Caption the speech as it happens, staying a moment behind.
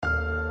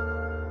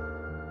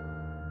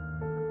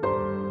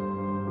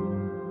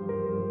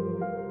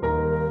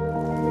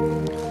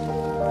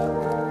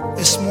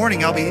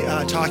morning I'll be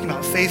talking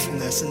about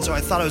faithfulness, and so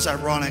I thought it was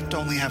ironic to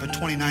only have a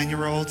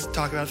 29-year-old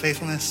talk about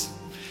faithfulness.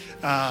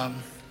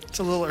 It's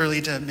a little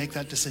early to make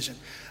that decision.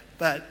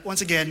 But once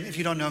again, if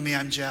you don't know me,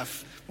 I'm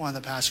Jeff, one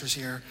of the pastors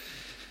here.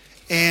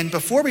 And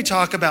before we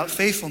talking about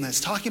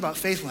faithfulness,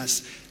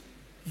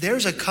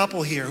 there's a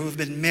couple here who have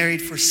been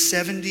married for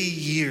 70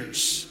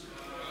 years.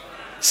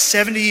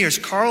 70 years,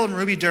 Carl and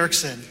Ruby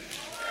Dirksen.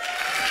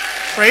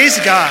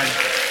 Praise God.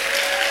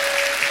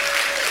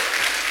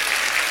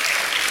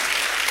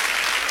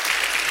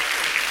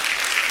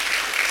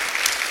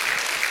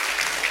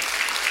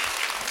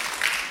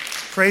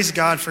 Praise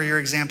God for your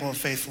example of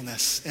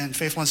faithfulness and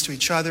faithfulness to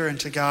each other and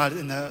to God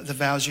and the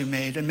vows you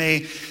made. And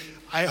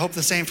I hope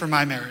the same for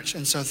my marriage.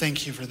 And so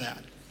thank you for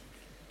that.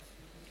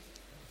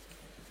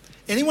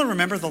 Anyone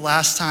remember the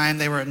last time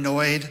they were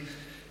annoyed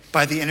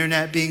by the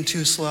internet being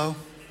too slow?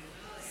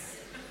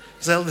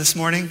 Was that this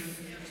morning?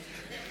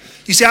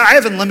 You see, I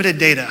have unlimited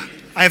data.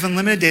 I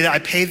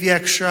pay the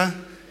extra.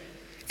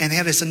 And they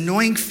have this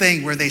annoying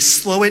thing where they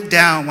slow it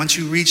down once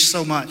you reach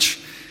so much.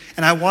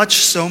 And I watch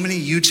so many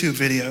YouTube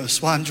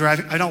videos while I'm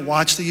driving. I don't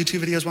watch the YouTube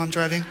videos while I'm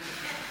driving.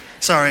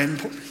 Sorry,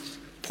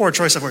 poor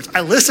choice of words.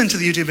 I listen to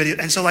the YouTube video,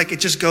 and so it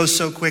just goes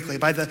so quickly.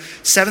 By the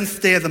 7th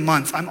day of the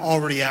month, I'm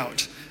already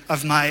out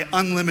of my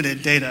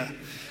unlimited data.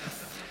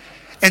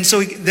 And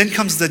so then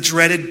comes the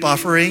dreaded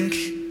buffering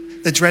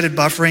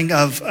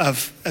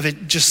of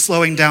it just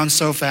slowing down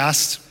so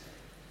fast.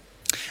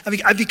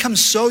 I've become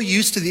so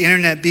used to the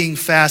internet being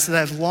fast that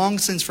I've long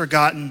since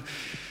forgotten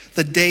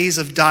the days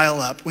of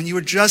dial-up, when you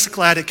were just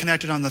glad it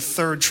connected on the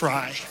third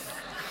try.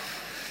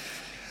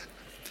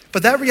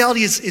 But that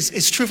reality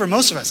is true for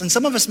most of us. And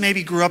some of us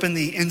maybe grew up in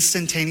the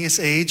instantaneous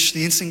age,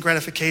 the instant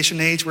gratification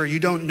age, where you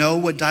don't know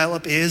what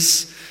dial-up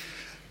is.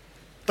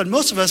 But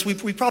most of us, we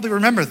probably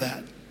remember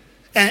that.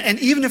 And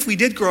even if we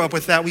did grow up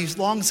with that, we've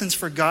long since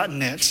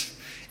forgotten it.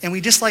 And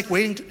we just like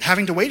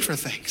having to wait for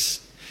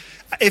things.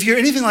 If you're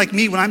anything like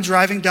me, when I'm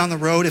driving down the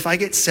road, if I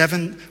get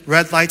 7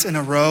 red lights in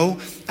a row,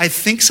 I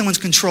think someone's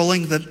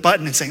controlling the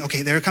button and saying,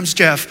 okay, there comes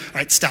Jeff. All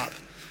right, stop.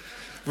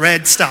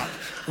 Red, stop.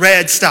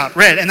 Red, stop.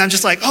 Red. And I'm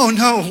just like, oh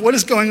no, what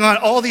is going on?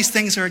 All these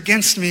things are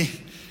against me.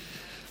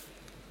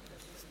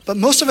 But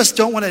most of us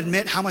don't want to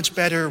admit how much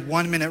better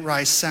 1-minute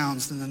rise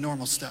sounds than the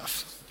normal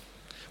stuff.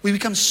 We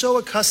become so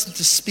accustomed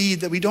to speed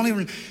that we don't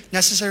even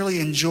necessarily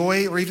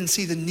enjoy or even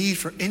see the need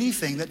for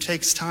anything that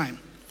takes time.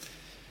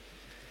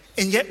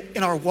 And yet,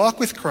 in our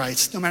walk with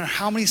Christ, no matter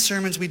how many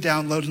sermons we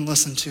download and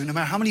listen to, no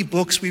matter how many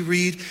books we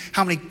read,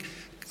 how many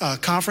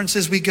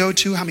conferences we go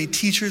to, how many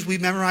teachers we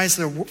memorize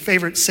their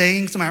favorite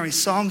sayings, no matter how many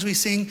songs we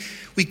sing,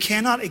 we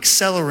cannot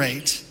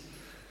accelerate.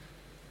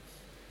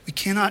 We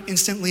cannot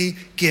instantly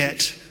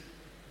get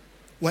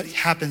what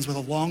happens with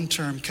a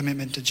long-term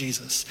commitment to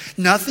Jesus.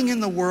 Nothing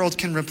in the world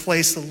can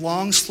replace the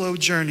long, slow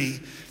journey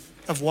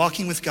of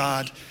walking with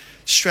God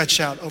stretched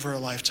out over a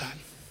lifetime.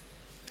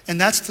 And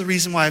that's the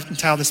reason why I've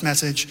entitled this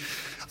message,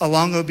 A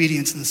Long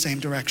Obedience in the Same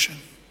Direction.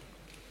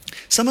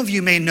 Some of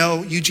you may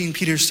know Eugene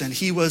Peterson.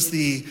 He was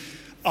the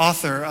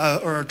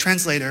author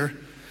translator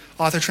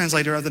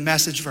of the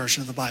Message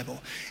version of the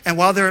Bible. And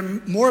while there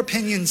are more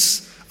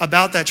opinions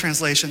about that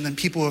translation than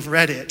people who have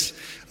read it,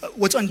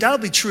 what's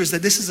undoubtedly true is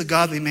that this is a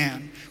godly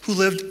man who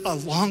lived a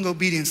long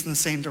obedience in the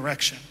same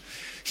direction.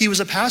 He was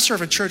a pastor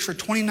of a church for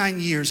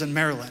 29 years in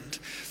Maryland.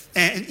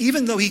 And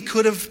even though he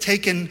could have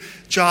taken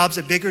jobs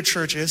at bigger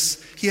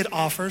churches, he had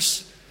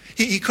offers.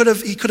 He could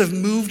have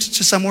moved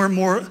to somewhere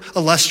more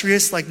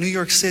illustrious like New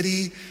York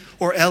City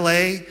or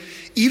LA.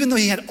 Even though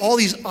he had all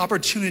these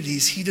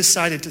opportunities, he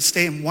decided to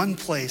stay in one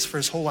place for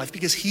his whole life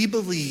because he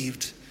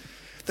believed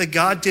that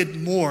God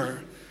did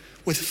more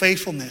with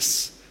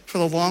faithfulness for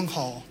the long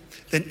haul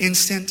than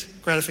instant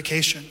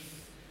gratification.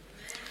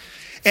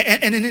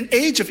 And in an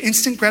age of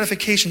instant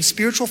gratification,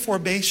 spiritual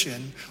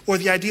formation, or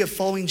the idea of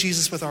following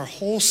Jesus with our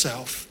whole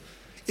self,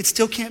 it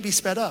still can't be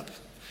sped up.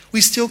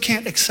 We still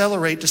can't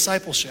accelerate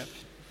discipleship.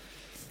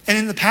 And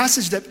in the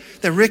passage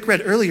that Rick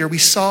read earlier, we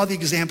saw the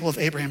example of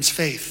Abraham's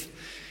faith.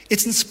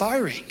 It's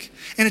inspiring,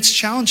 and it's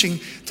challenging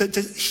to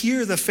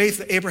hear the faith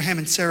that Abraham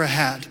and Sarah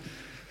had.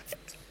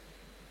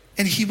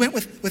 And he went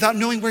without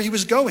knowing where he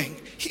was going.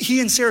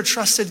 He and Sarah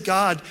trusted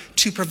God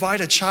to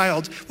provide a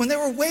child when they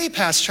were way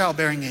past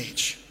childbearing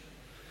age.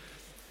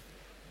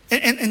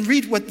 And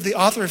read what the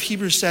author of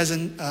Hebrews says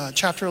in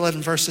chapter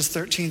 11, verses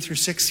 13 through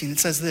 16. It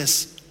says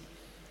this: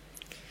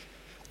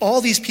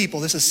 all these people,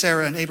 this is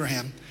Sarah and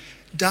Abraham,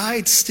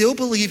 died still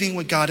believing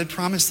what God had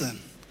promised them.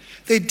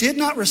 They did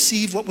not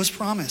receive what was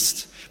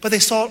promised, but they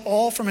saw it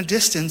all from a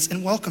distance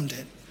and welcomed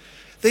it.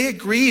 They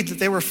agreed that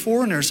they were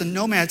foreigners and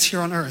nomads here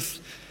on earth.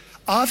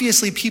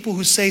 Obviously, people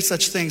who say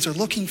such things are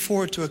looking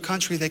forward to a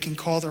country they can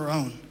call their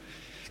own.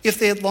 If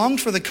they had longed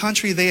for the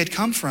country they had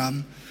come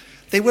from,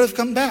 they would have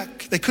come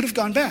back. They could have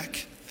gone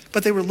back.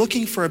 But they were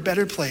looking for a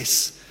better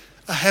place,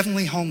 a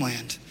heavenly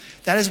homeland.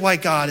 That is why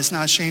God is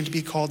not ashamed to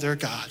be called their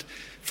God,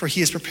 for he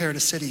has prepared a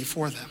city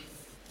for them.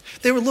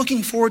 They were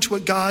looking forward to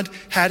what God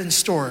had in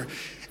store,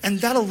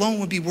 and that alone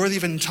would be worthy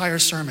of an entire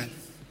sermon.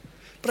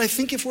 But I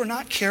think if we're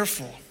not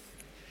careful,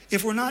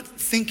 if we're not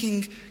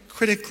thinking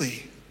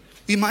critically,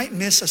 we might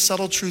miss a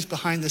subtle truth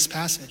behind this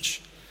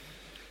passage.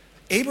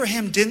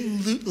 Abraham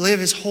didn't live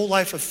his whole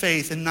life of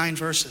faith in 9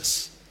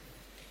 verses.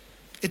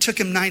 It took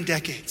him 9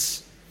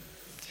 decades.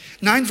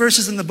 9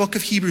 verses in the book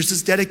of Hebrews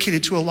is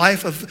dedicated to a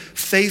life of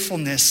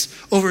faithfulness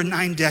over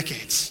 9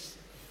 decades.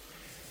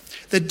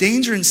 The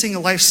danger in seeing a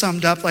life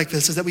summed up like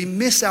this is that we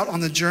miss out on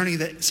the journey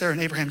that Sarah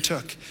and Abraham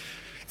took.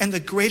 And the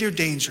greater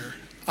danger,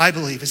 I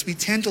believe, is we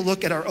tend to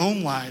look at our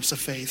own lives of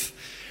faith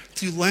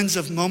through the lens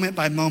of moment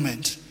by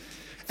moment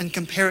and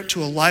compare it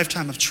to a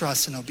lifetime of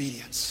trust and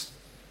obedience.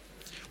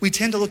 We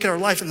tend to look at our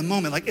life in the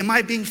moment, like, am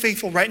I being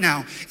faithful right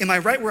now? Am I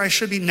right where I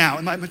should be now?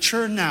 Am I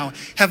mature now?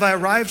 Have I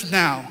arrived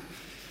now?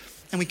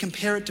 And we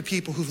compare it to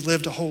people who've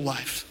lived a whole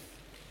life.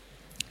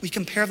 We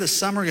compare the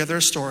summary of their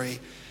story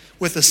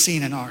with the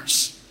scene in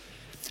ours.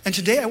 And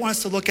today I want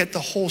us to look at the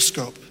whole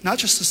scope, not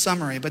just the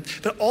summary, but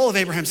all of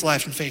Abraham's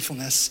life and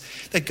faithfulness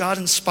that God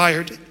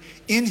inspired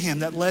in him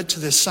that led to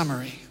this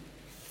summary.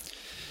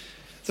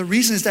 The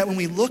reason is that when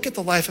we look at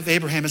the life of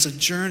Abraham as a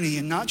journey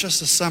and not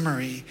just a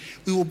summary,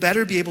 we will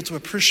better be able to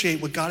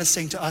appreciate what God is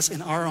saying to us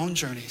in our own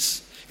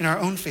journeys, in our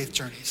own faith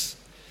journeys.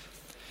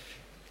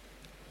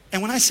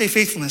 And when I say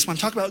faithfulness, when I'm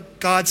talking about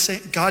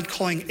God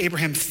calling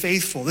Abraham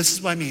faithful, this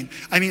is what I mean.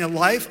 I mean a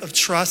life of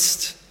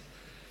trust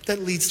that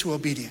leads to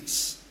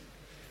obedience.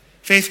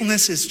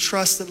 Faithfulness is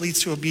trust that leads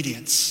to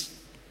obedience.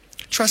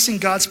 Trusting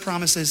God's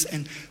promises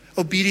and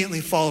obediently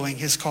following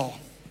his call.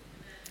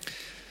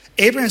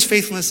 Abraham's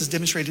faithfulness is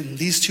demonstrated in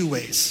these 2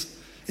 ways.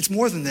 It's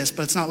more than this,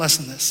 but it's not less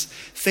than this.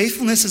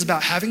 Faithfulness is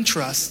about having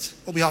trust,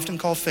 what we often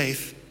call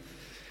faith,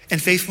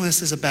 and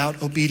faithfulness is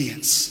about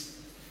obedience.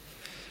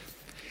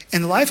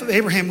 In the life of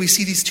Abraham, we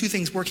see these 2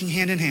 things working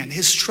hand in hand.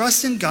 His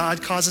trust in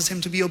God causes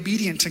him to be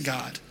obedient to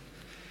God,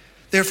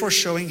 therefore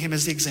showing him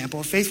as the example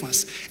of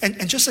faithfulness.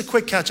 And just a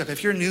quick catch up.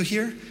 If you're new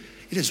here,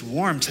 it is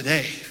warm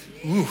today.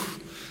 Ooh.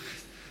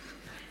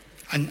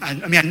 I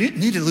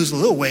need to lose a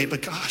little weight,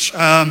 but gosh.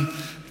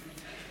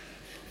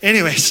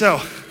 Anyway,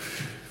 so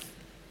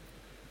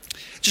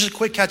just a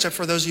quick catch up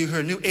for those of you who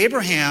are new.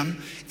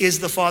 Abraham is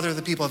the father of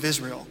the people of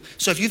Israel.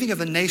 So if you think of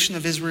the nation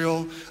of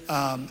Israel,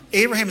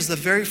 Abraham is the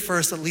very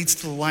first that leads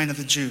to the line of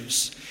the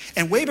Jews.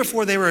 And way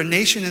before they were a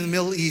nation in the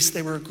Middle East,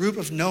 they were a group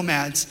of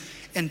nomads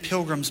and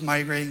pilgrims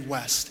migrating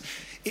west.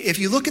 If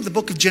you look at the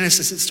book of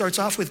Genesis, it starts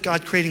off with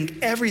God creating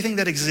everything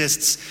that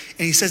exists,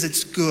 and he says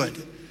it's good,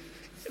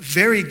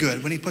 very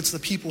good when he puts the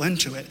people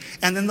into it.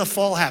 And then the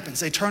fall happens.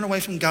 They turn away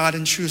from God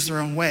and choose their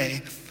own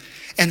way.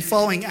 And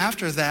following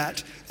after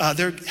that,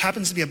 there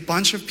happens to be a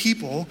bunch of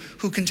people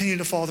who continue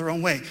to follow their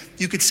own way.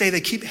 You could say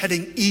they keep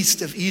heading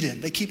east of Eden.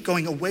 They keep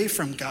going away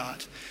from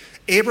God.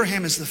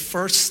 Abraham is the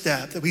first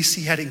step that we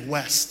see heading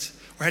west,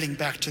 or heading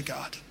back to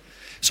God.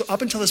 So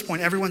up until this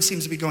point, everyone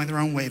seems to be going their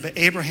own way, but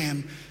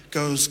Abraham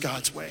goes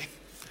God's way.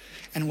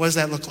 And what does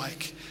that look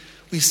like?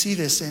 We see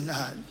this in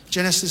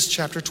Genesis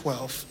chapter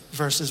 12,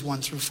 verses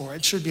 1 through 4.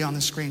 It should be on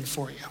the screen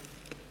for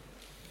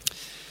you.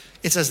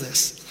 It says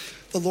this: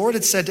 the Lord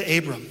had said to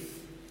Abram,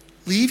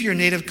 "Leave your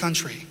native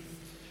country,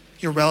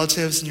 your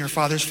relatives and your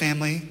father's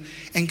family,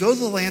 and go to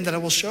the land that I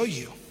will show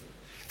you,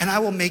 and I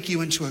will make you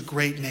into a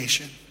great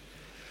nation.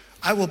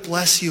 I will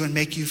bless you and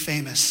make you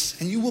famous,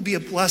 and you will be a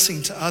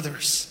blessing to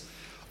others.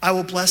 I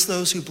will bless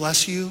those who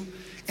bless you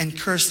and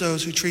curse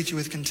those who treat you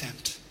with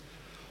contempt.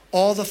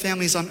 All the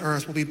families on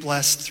earth will be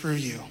blessed through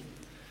you."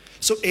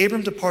 So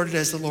Abram departed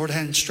as the Lord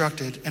had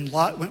instructed, and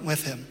Lot went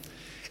with him.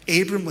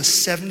 Abram was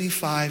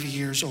 75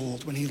 years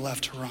old when he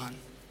left Haran.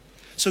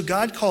 So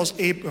God calls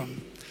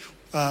Abram,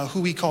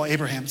 who we call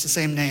Abraham. It's the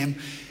same name.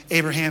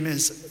 Abraham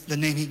is the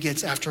name he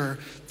gets after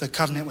the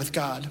covenant with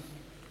God.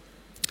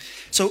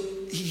 So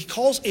he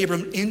calls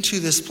Abram into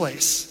this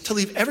place to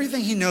leave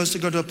everything he knows to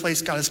go to a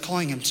place God is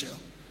calling him to.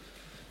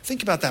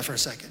 Think about that for a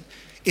second.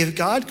 If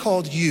God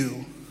called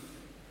you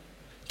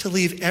to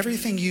leave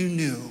everything you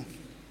knew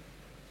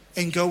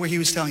and go where he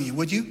was telling you,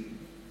 would you?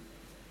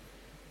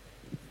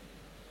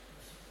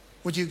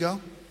 Would you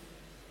go?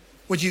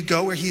 Would you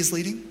go where he is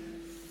leading?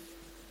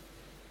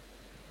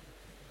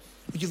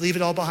 Would you leave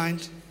it all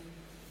behind?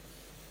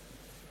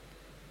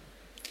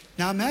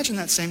 Now imagine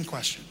that same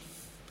question,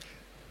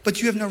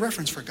 but you have no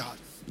reference for God.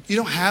 You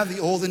don't have the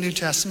Old and New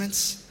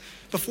Testaments.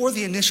 Before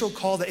the initial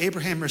call that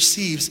Abraham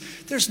receives,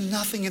 there's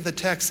nothing in the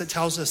text that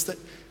tells us that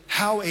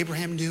how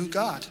Abraham knew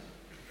God.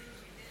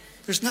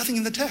 There's nothing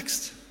in the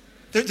text.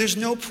 There's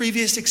no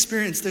previous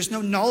experience. There's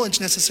no knowledge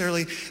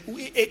necessarily.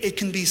 It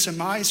can be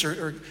surmised,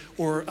 or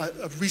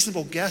a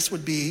reasonable guess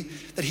would be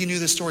that he knew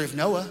the story of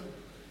Noah.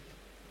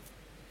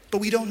 But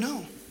we don't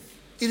know.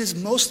 It is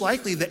most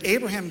likely that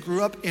Abraham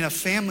grew up in a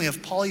family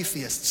of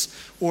polytheists,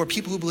 or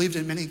people who believed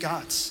in many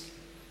gods.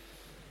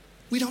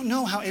 We don't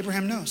know how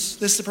Abraham knows.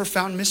 This is a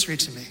profound mystery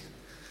to me.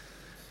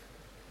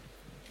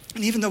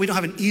 And even though we don't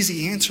have an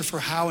easy answer for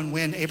how and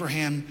when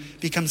Abraham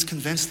becomes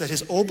convinced that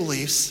his old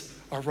beliefs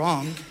are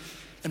wrong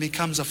and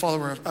becomes a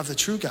follower of the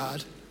true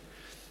God,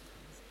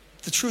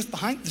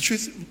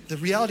 the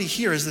reality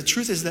here is the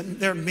truth is that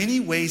there are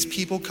many ways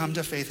people come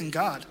to faith in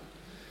God.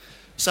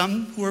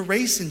 Some who are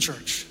raised in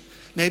church,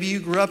 Maybe you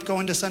grew up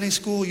going to Sunday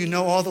school, you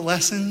know all the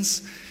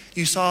lessons.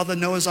 You saw the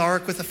Noah's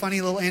Ark with the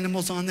funny little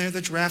animals on there,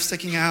 the giraffe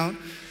sticking out.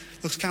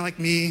 Looks kind of like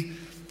me.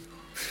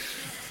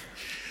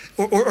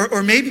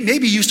 Or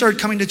maybe you started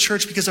coming to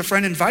church because a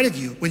friend invited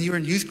you when you were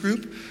in youth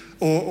group.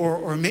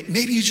 Or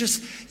maybe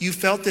you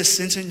felt this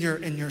sense in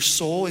your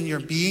soul, in your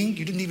being.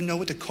 You didn't even know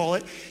what to call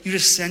it. You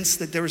just sensed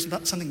that there was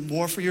something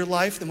more for your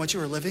life than what you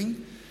were living.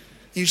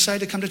 And you decided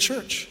to come to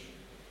church.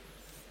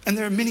 And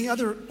there are many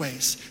other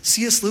ways.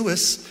 C.S.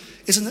 Lewis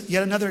is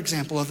yet another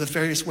example of the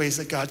various ways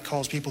that God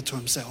calls people to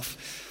himself.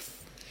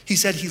 He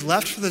said he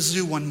left for the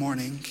zoo one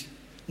morning,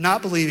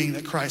 not believing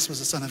that Christ was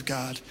the Son of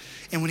God.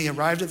 And when he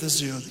arrived at the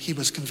zoo, he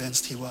was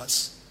convinced he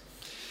was.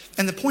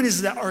 And the point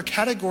is that our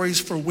categories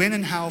for when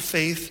and how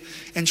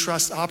faith and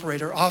trust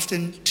operate are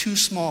often too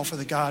small for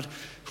the God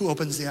who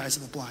opens the eyes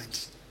of the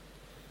blind.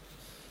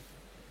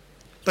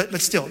 But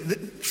still,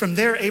 from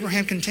there,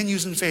 Abraham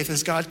continues in faith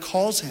as God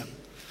calls him.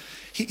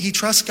 He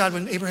trusts God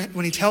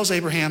when he tells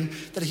Abraham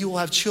that he will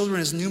have children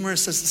as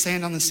numerous as the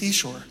sand on the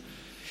seashore.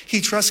 He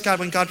trusts God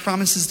when God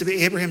promises to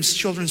be Abraham's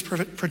children's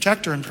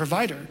protector and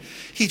provider.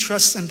 He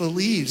trusts and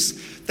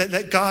believes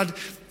that God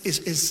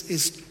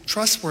is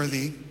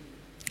trustworthy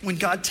when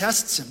God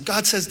tests him.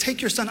 God says,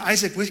 take your son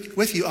Isaac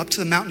with you up to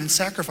the mountain and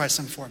sacrifice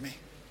him for me.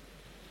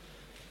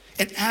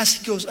 And as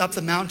he goes up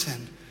the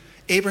mountain,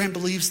 Abraham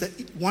believes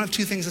that one of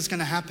two things is going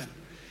to happen.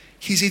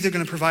 He's either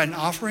going to provide an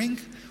offering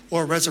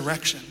or a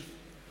resurrection.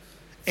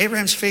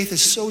 Abraham's faith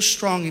is so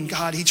strong in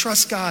God. He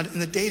trusts God in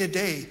the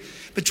day-to-day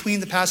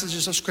between the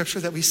passages of Scripture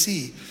that we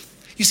see.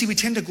 You see, we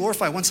tend to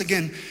glorify, once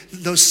again,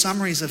 those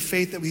summaries of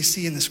faith that we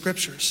see in the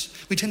Scriptures.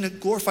 We tend to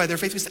glorify their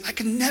faith. We say, I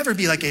could never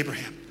be like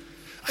Abraham.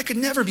 I could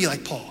never be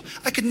like Paul.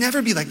 I could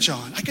never be like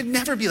John. I could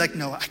never be like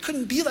Noah. I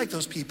couldn't be like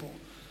those people.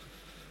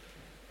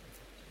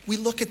 We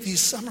look at these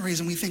summaries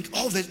and we think,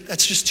 oh,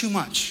 that's just too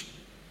much.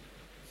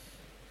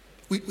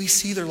 We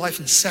see their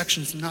life in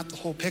sections, not the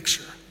whole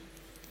picture.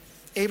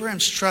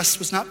 Abraham's trust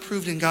was not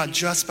proved in God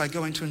just by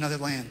going to another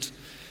land.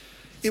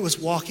 It was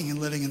walking and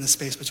living in the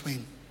space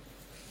between.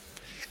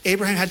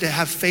 Abraham had to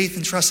have faith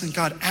and trust in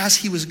God as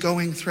he was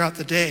going throughout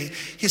the day.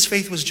 His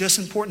faith was just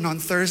important on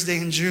Thursday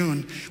in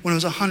June when it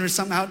was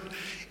 100-something out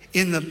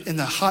in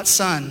the hot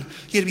sun.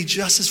 He had to be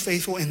just as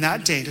faithful in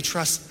that day to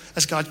trust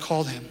as God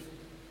called him.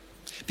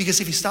 Because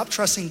if he stopped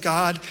trusting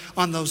God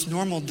on those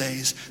normal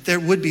days, there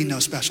would be no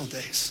special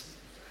days.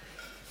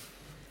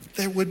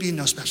 There would be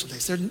no special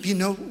days. There'd be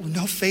no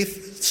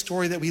faith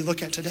story that we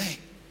look at today.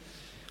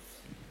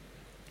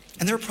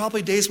 And there were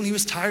probably days when he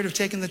was tired of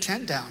taking the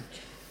tent down.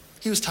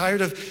 He was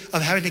tired of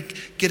having to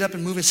get up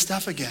and move his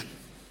stuff again.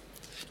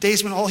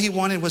 Days when all he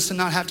wanted was to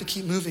not have to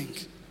keep moving.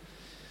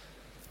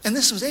 And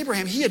this was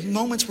Abraham. He had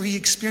moments where he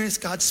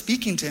experienced God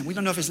speaking to him. We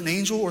don't know if it's an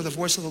angel or the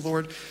voice of the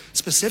Lord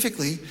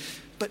specifically,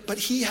 but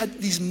he had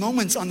these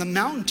moments on the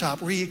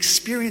mountaintop where he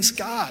experienced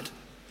God.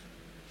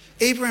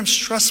 Abraham's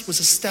trust was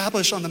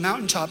established on the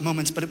mountaintop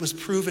moments, but it was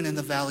proven in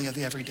the valley of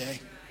the everyday.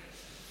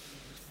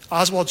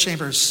 Oswald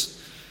Chambers,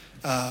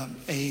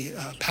 a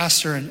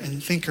pastor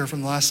and thinker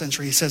from the last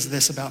century, he says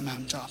this about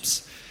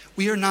mountaintops.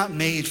 We are not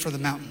made for the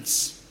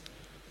mountains.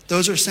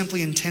 Those are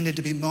simply intended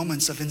to be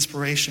moments of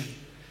inspiration.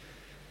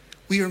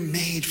 We are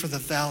made for the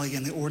valley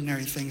and the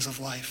ordinary things of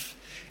life.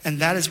 And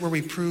that is where we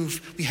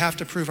have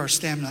to prove our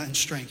stamina and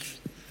strength.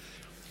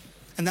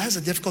 And that is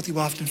a difficulty we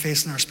often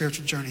face in our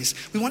spiritual journeys.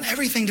 We want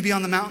everything to be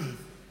on the mountain.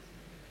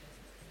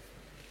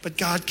 But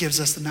God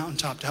gives us the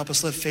mountaintop to help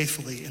us live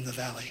faithfully in the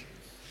valley.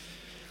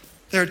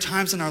 There are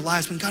times in our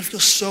lives when God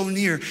feels so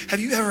near. Have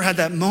you ever had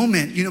that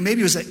moment?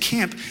 Maybe it was at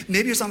camp.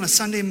 Maybe it was on a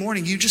Sunday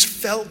morning. You just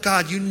felt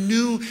God. You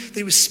knew that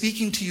he was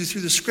speaking to you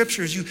through the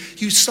scriptures.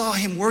 You saw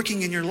him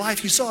working in your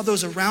life. You saw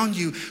those around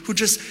you who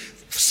just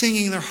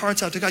singing their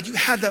hearts out to God. You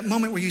had that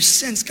moment where you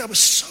sensed God was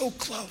so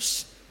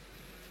close.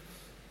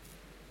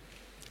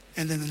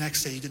 And then the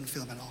next day you didn't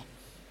feel him at all.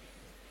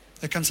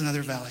 There comes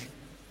another valley.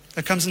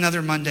 There comes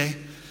another Monday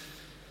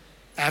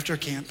after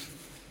camp.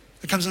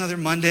 There comes another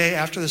Monday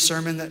after the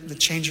sermon that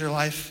changed your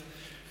life.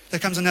 There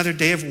comes another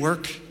day of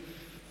work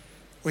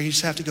where you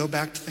just have to go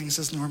back to things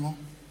as normal.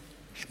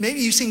 Maybe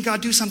you've seen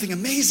God do something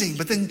amazing,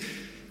 but then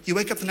you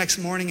wake up the next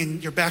morning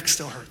and your back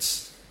still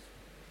hurts.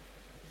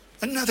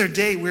 Another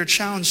day we're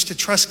challenged to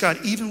trust God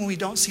even when we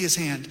don't see his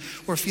hand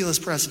or feel his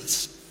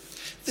presence.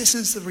 This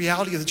is the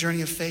reality of the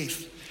journey of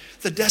faith.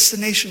 The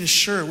destination is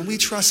sure. When we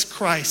trust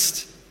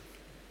Christ,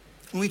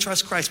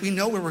 we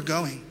know where we're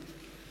going.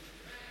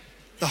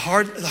 The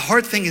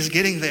hard thing is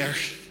getting there.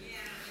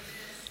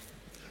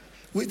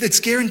 It's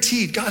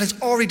guaranteed. God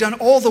has already done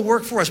all the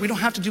work for us. We don't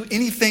have to do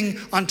anything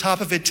on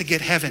top of it to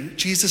get heaven.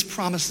 Jesus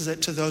promises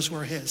it to those who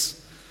are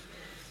his.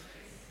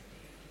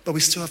 But we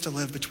still have to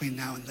live between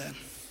now and then.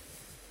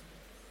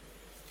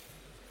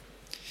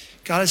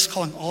 God is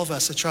calling all of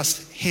us to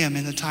trust him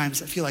in the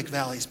times that feel like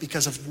valleys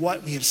because of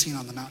what we have seen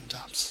on the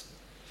mountaintops.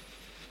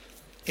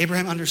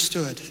 Abraham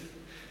understood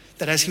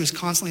that as he was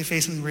constantly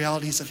facing the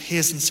realities of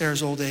his and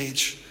Sarah's old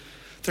age,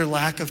 their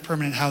lack of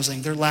permanent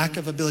housing, their lack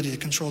of ability to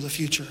control the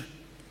future,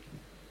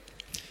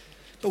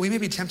 But we may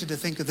be tempted to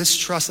think that this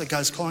trust that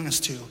God is calling us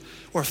to,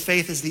 or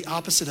faith, is the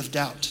opposite of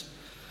doubt.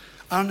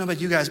 I don't know about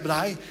you guys, but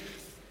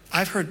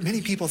I've heard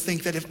many people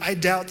think that if I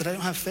doubt, that I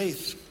don't have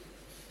faith.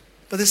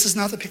 But this is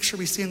not the picture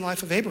we see in the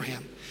life of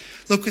Abraham.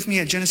 Look with me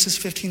at Genesis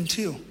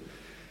 15:2.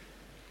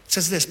 It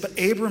says this, "But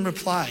Abram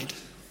replied,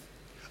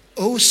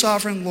 'O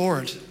sovereign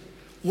Lord,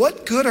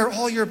 what good are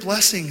all your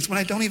blessings when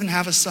I don't even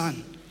have a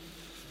son?'"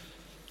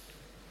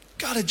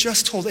 God had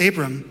just told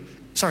Abraham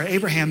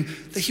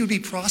that he would be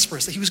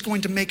prosperous, that he was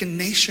going to make a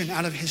nation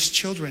out of his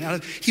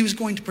children, he was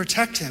going to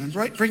protect him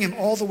and bring him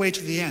all the way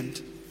to the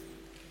end.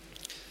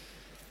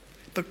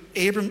 But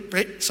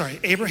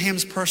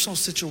Abraham's personal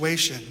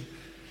situation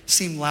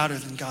seemed louder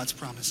than God's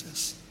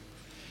promises.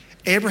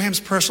 Abraham's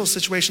personal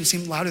situation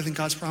seemed louder than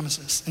God's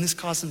promises, and this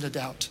caused him to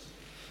doubt.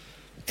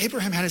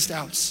 Abraham had his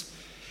doubts,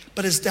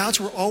 but his doubts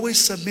were always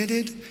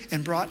submitted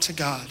and brought to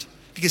God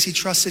because he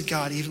trusted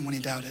God even when he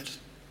doubted.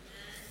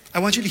 I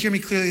want you to hear me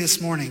clearly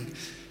this morning.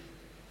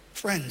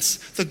 Friends,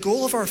 the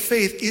goal of our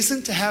faith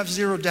isn't to have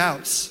zero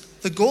doubts.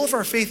 The goal of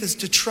our faith is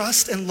to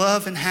trust and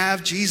love and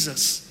have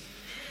Jesus.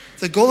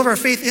 The goal of our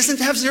faith isn't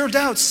to have zero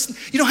doubts.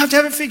 You don't have to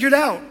have it figured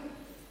out.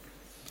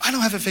 I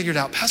don't have it figured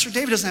out. Pastor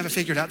David doesn't have it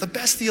figured out. The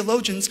best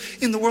theologians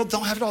in the world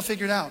don't have it all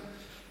figured out.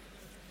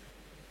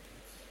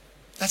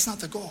 That's not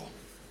the goal.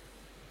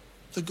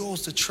 The goal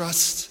is to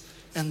trust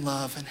and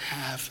love and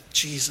have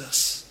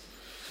Jesus.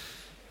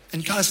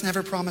 And God has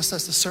never promised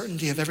us the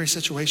certainty of every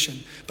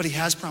situation, but he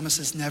has promised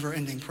his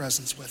never-ending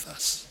presence with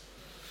us.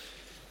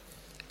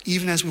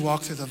 Even as we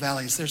walk through the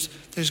valleys,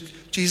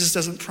 Jesus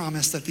doesn't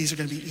promise that these are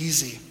going to be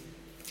easy,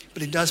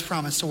 but he does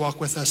promise to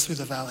walk with us through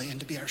the valley and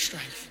to be our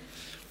strength.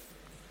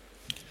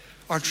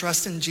 Our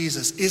trust in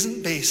Jesus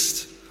isn't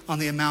based on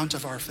the amount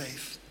of our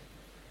faith.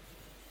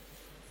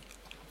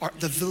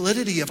 The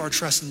validity of our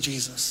trust in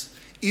Jesus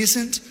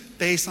isn't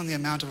based on the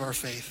amount of our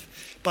faith,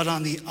 but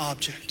on the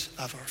object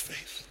of our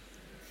faith.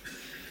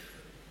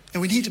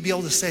 And we need to be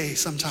able to say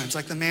sometimes,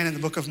 like the man in the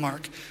book of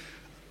Mark,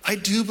 "I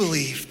do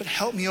believe, but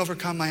help me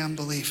overcome my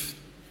unbelief."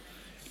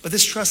 But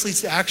this trust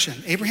leads to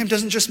action. Abraham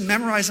doesn't just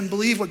memorize and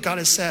believe what God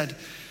has said.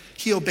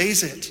 He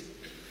obeys it.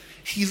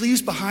 He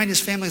leaves behind his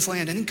family's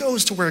land and he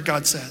goes to where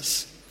God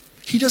says.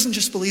 He doesn't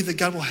just believe that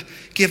God will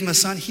give him a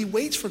son. He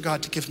waits for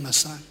God to give him a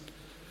son.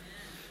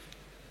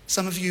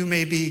 Some of you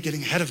may be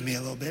getting ahead of me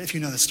a little bit if you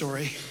know the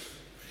story.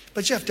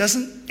 But Jeff,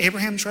 doesn't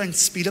Abraham try and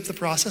speed up the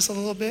process a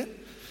little bit?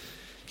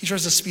 He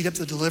tries to speed up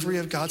the delivery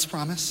of God's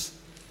promise.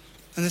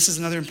 And this is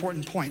another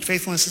important point.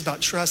 Faithfulness is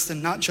about trust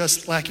and not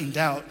just lacking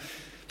doubt,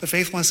 but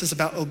faithfulness is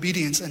about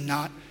obedience and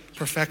not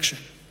perfection.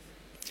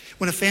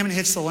 When a famine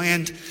hits the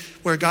land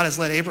where God has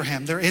led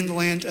Abraham, they're in the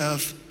land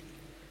of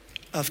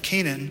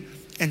Canaan,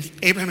 and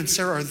Abraham and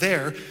Sarah are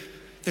there.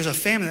 There's a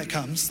famine that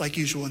comes, like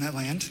usual in that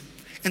land,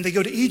 and they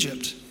go to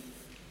Egypt.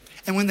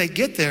 And when they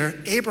get there,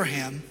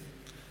 Abraham,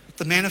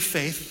 the man of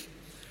faith,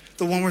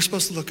 the one we're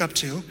supposed to look up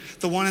to,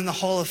 the one in the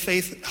Hall of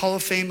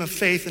Fame of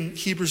Faith in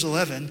Hebrews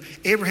 11,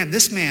 Abraham,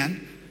 this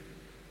man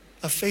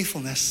of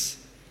faithfulness,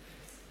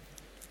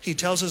 he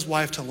tells his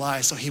wife to lie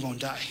so he won't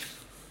die.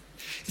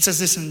 It says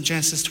this in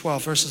Genesis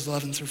 12, verses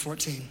 11 through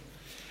 14.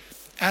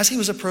 "As he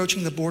was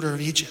approaching the border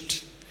of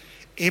Egypt,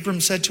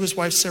 Abram said to his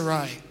wife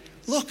Sarai,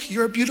 'Look,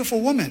 you're a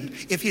beautiful woman.'"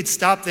 If he had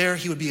stopped there,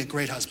 he would be a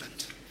great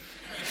husband.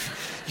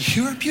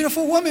 "You're a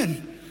beautiful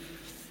woman."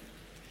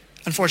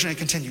 Unfortunately, it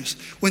continues.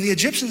 "When the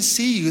Egyptians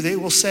see you, they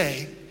will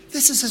say,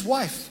 'This is his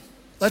wife.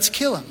 Let's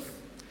kill him.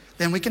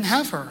 Then we can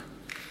have her.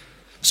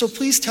 So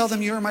please tell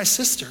them you are my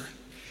sister.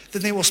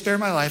 Then they will spare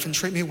my life and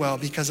treat me well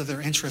because of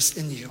their interest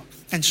in you.'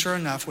 And sure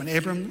enough, when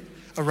Abram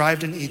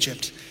arrived in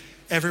Egypt,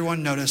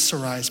 everyone noticed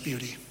Sarai's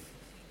beauty."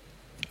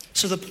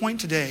 So the point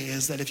today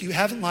is that if you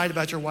haven't lied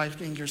about your wife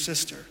being your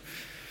sister,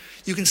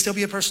 you can still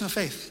be a person of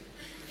faith.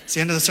 It's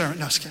the end of the sermon.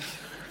 No, just kidding.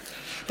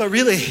 But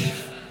really,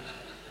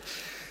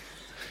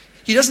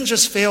 he doesn't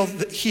just fail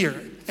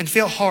here and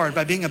fail hard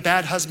by being a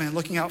bad husband and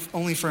looking out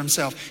only for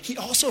himself. He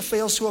also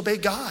fails to obey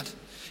God.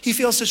 He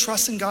fails to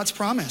trust in God's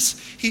promise.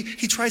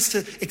 He tries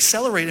to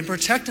accelerate and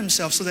protect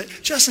himself so that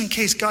just in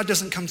case God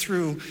doesn't come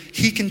through,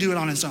 he can do it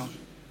on his own.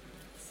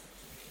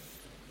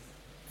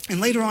 And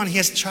later on, he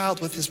has a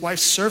child with his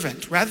wife's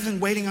servant rather than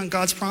waiting on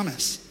God's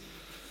promise.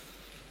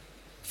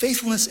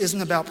 Faithfulness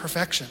isn't about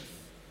perfection.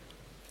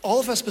 All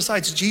of us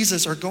besides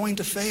Jesus are going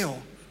to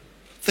fail.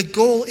 The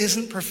goal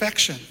isn't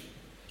perfection.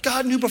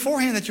 God knew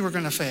beforehand that you were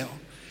going to fail.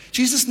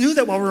 Jesus knew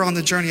that while we were on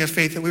the journey of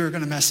faith that we were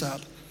going to mess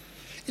up.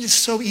 It is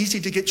so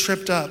easy to get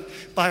tripped up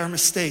by our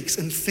mistakes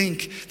and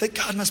think that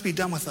God must be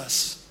done with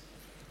us.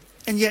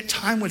 And yet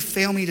time would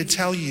fail me to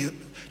tell you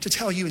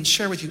and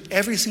share with you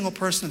every single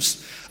person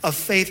of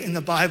faith in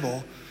the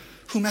Bible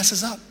who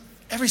messes up.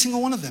 Every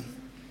single one of them.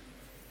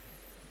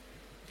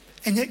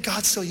 And yet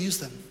God still used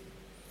them.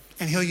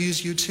 And he'll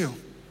use you too.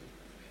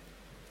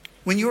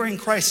 When you are in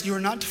Christ, you are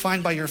not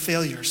defined by your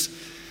failures,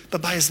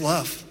 but by his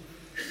love.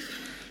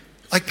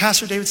 Like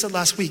Pastor David said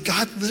last week,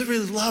 God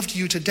literally loved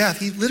you to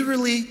death.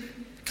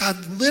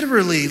 God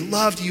literally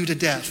loved you to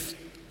death.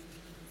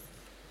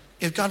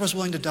 If God was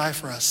willing to die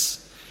for us,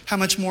 how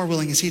much more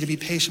willing is he to be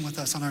patient with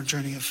us on our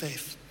journey of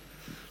faith?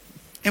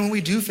 And when we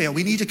do fail,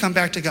 we need to come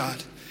back to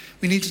God.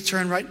 We need to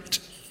turn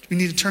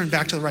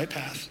back to the right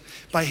path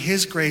by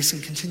his grace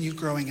and continue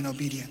growing in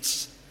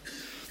obedience.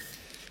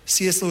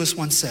 C.S. Lewis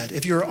once said,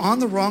 if you're on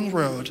the wrong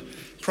road,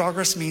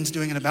 progress means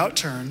doing an about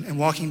turn and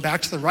walking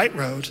back to the right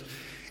road.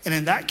 And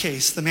in that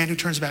case, the man who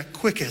turns back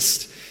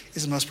quickest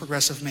is the most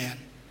progressive man.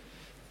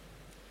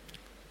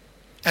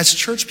 As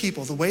church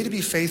people, the way to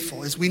be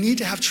faithful is we need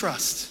to have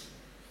trust.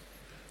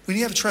 We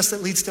need to have trust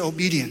that leads to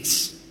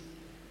obedience.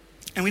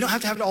 And we don't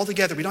have to have it all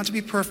together. We don't have to be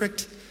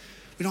perfect.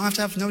 We don't have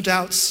to have no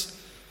doubts.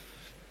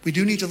 We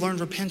do need to learn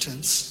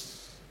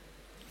repentance.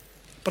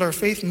 But our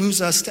faith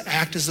moves us to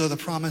act as though the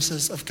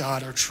promises of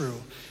God are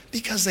true,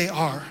 because they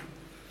are.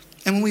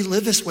 And when we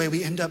live this way,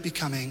 we end up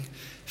becoming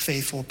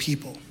faithful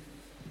people.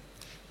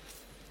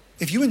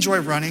 If you enjoy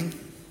running,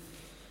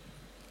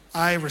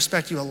 I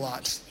respect you a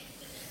lot.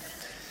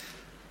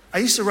 I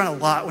used to run a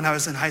lot when I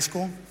was in high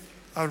school.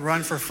 I would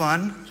run for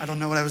fun. I don't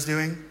know what I was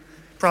doing.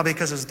 Probably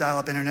because it was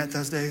dial-up internet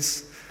those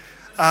days.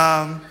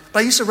 But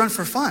I used to run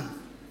for fun.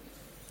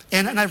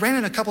 And I ran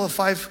in a couple of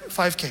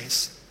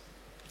 5Ks.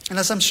 And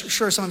as I'm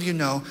sure some of you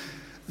know,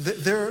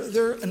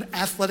 they're an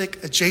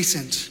athletic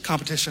adjacent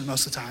competition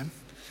most of the time.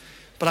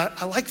 But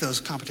I like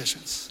those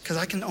competitions because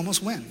I can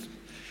almost win.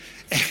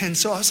 And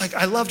so I was like,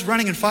 I loved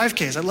running in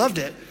 5Ks. I loved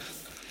it.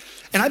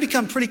 And I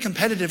become pretty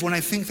competitive when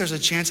I think there's a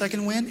chance I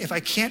can win. If I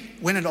can't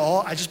win at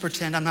all, I just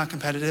pretend I'm not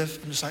competitive.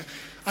 I'm just like,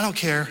 I don't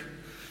care.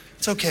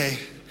 It's okay.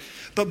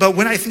 But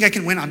when I think I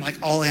can win, I'm like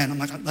all in. I'm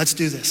like, let's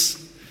do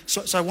this.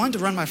 So I wanted to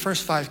run my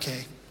first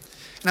 5K.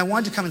 And I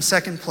wanted to come in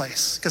second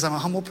place because I'm a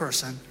humble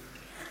person.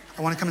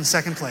 I want to come in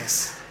second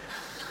place.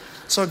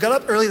 So I got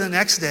up early the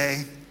next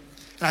day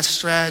and I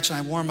stretch and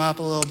I warm up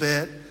a little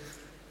bit.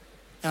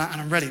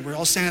 And I'm ready. We're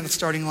all standing at the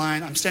starting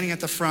line. I'm standing at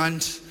the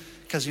front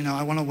because,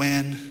 I want to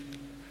win.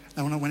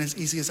 I want to win as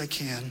easy as I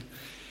can.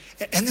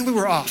 And then we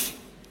were off.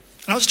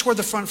 And I was toward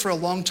the front for a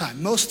long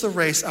time. Most of the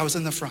race, I was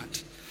in the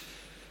front.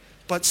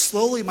 But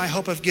slowly, my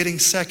hope of getting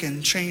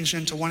second changed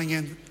into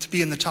wanting to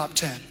be in the top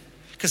 10.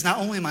 Because not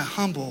only am I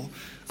humble,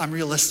 I'm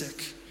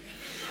realistic.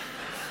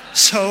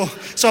 So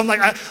I'm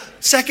like,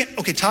 second,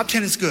 okay, top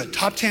 10 is good.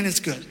 Top 10 is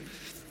good.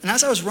 And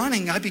as I was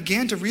running, I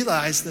began to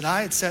realize that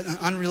I had set an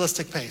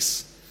unrealistic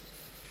pace.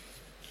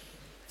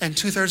 And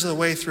 2/3 of the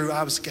way through,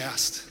 I was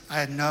gassed. I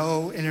had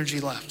no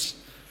energy left.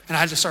 And I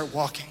had to start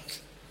walking.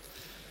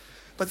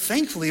 But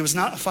thankfully, it was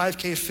not a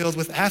 5K filled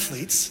with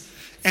athletes,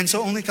 and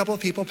so only a couple of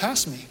people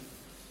passed me.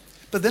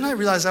 But then I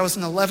realized I was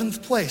in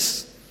 11th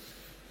place.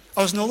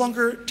 I was no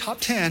longer top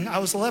 10, I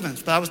was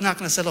 11th, but I was not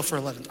going to settle for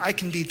 11th. I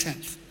can be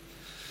 10th.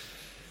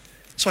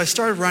 So I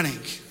started running.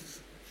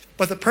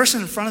 But the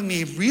person in front of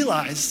me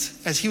realized,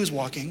 as he was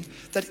walking,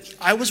 that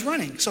I was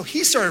running. So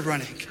he started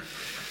running.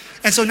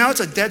 And so now it's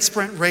a dead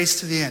sprint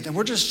race to the end. And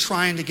we're just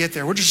trying to get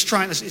there. We're just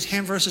trying, it's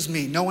him versus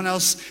me. No one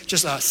else,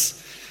 just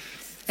us.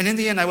 And in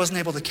the end, I wasn't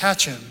able to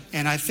catch him.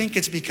 And I think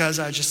it's because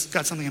I just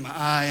got something in my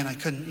eye and I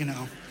couldn't,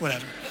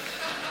 whatever.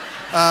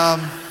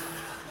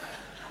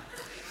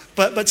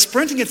 But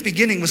sprinting at the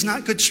beginning was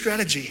not good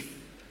strategy.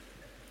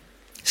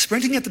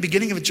 Sprinting at the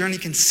beginning of a journey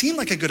can seem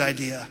like a good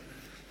idea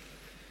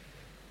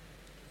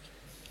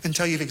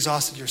until you've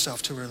exhausted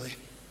yourself too early.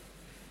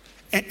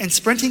 And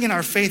sprinting in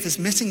our faith is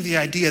missing the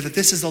idea that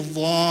this is a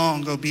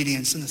long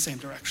obedience in the same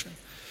direction.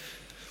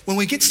 When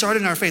we get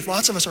started in our faith,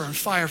 lots of us are on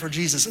fire for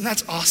Jesus, and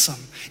that's awesome.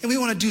 And we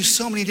want to do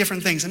so many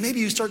different things. And maybe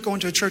you start going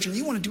to a church and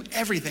you want to do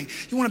everything.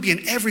 You want to be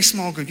in every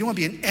small group. You want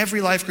to be in every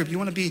life group. You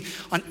want to be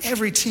on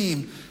every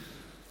team.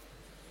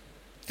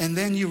 And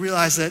then you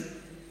realize that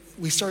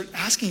we start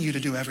asking you to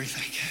do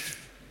everything.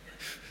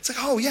 It's like,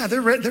 oh yeah,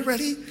 they're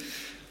ready.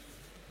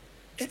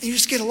 And you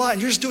just get a lot,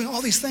 and you're just doing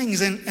all these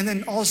things, and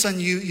then all of a sudden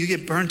you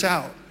get burnt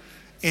out,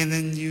 and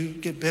then you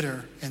get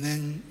bitter, and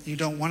then you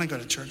don't want to go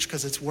to church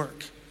because it's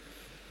work.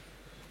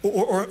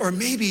 Or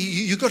maybe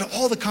you go to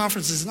all the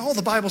conferences and all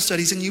the Bible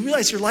studies, and you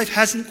realize your life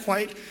hasn't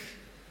quite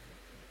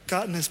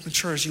gotten as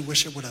mature as you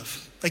wish it would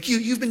have. Like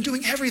you've been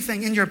doing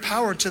everything in your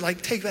power to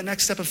take that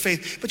next step of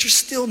faith, but you're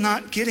still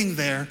not getting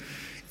there,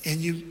 and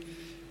you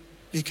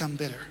become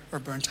bitter or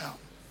burnt out.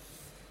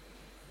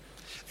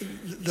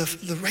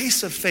 The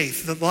race of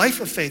faith, the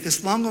life of faith,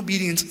 this long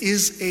obedience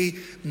is a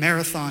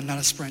marathon, not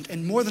a sprint.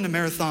 And more than a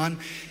marathon,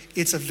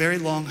 it's a very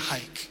long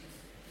hike.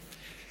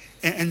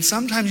 And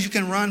sometimes you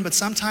can run, but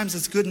sometimes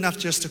it's good enough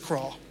just to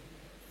crawl.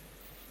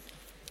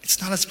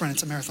 It's not a sprint,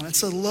 it's a marathon.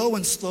 It's a low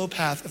and slow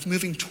path of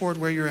moving toward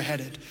where you're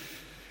headed.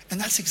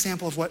 And that's the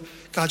example of what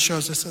God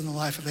shows us in the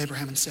life of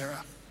Abraham and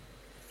Sarah.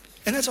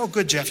 And that's all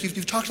good, Jeff.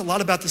 You've talked a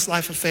lot about this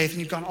life of faith, and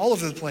you've gone all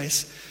over the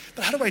place.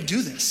 But how do I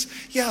do this?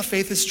 Yeah,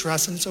 faith is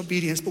trust and it's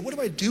obedience, but what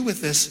do I do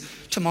with this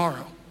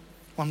tomorrow?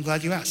 Well, I'm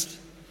glad you asked.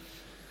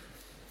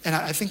 And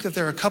I think that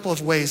there are a couple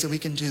of ways that we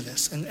can do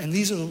this. And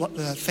these are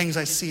the things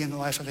I see in the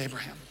life of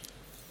Abraham.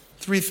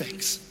 3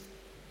 things.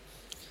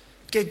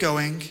 Get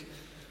going,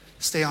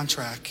 stay on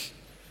track,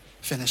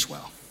 finish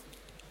well.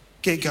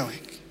 Get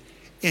going.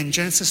 In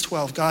Genesis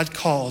 12, God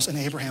calls and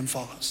Abraham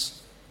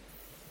follows.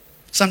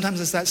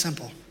 Sometimes it's that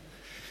simple.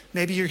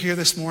 Maybe you're here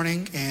this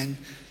morning and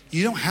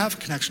you don't have a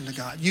connection to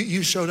God.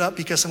 You showed up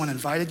because someone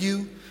invited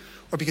you,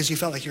 or because you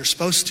felt like you're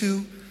supposed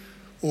to,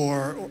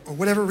 or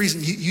whatever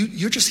reason.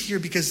 You're just here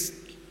because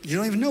you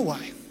don't even know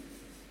why.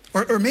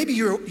 Or maybe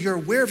you're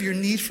aware of your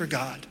need for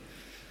God.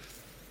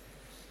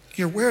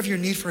 You're aware of your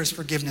need for his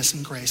forgiveness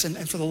and grace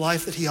and for the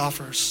life that he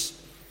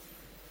offers.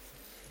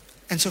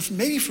 And so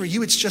maybe for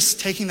you, it's just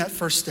taking that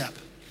first step.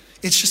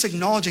 It's just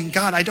acknowledging,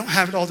 God, I don't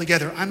have it all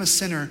together. I'm a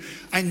sinner.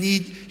 I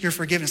need your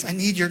forgiveness. I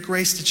need your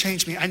grace to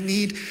change me. I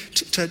need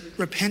to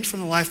repent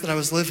from the life that I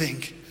was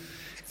living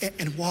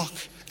and walk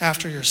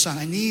after your son.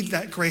 I need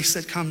that grace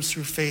that comes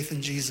through faith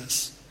in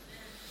Jesus.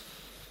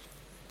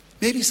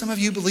 Maybe some of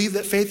you believe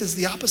that faith is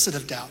the opposite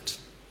of doubt.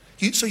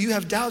 So you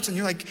have doubts and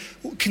you're like,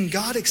 well, can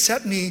God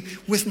accept me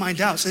with my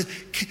doubts?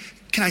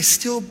 Can I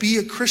still be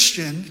a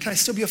Christian? Can I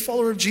still be a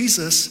follower of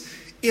Jesus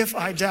if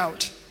I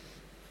doubt?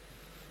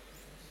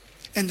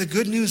 And the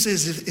good news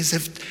is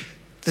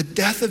if the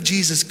death of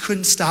Jesus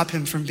couldn't stop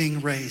him from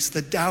being raised,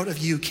 the doubt of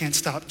you can't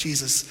stop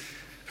Jesus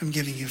from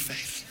giving you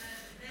faith.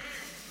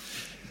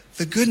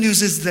 The good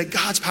news is that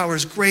God's power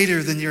is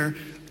greater than your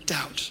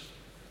doubt.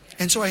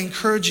 And so I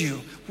encourage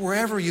you,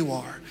 wherever you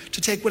are,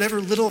 to take whatever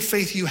little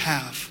faith you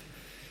have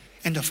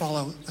and to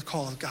follow the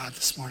call of God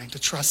this morning, to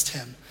trust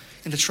him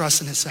and to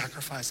trust in his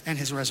sacrifice and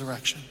his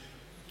resurrection.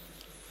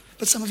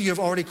 But some of you have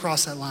already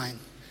crossed that line,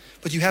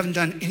 but you haven't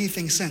done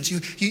anything since.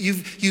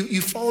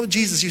 You followed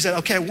Jesus. You said,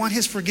 okay, I want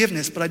his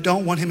forgiveness, but I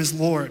don't want him as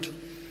Lord.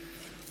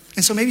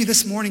 And so maybe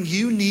this morning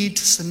you need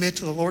to submit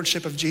to the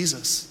lordship of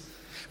Jesus.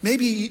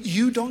 Maybe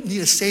you don't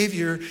need a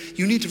savior.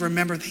 You need to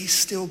remember that he's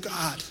still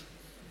God.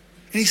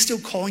 And he's still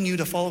calling you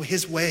to follow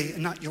his way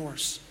and not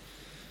yours.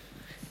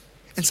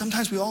 And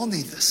sometimes we all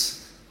need this.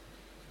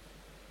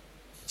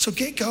 So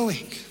get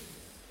going.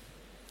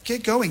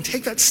 Get going.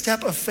 Take that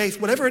step of faith.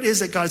 Whatever it is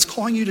that God is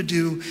calling you to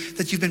do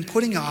that you've been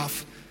putting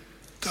off,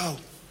 go.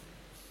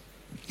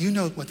 You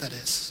know what that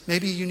is.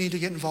 Maybe you need to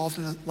get involved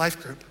in a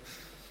life group.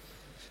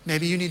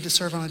 Maybe you need to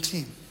serve on a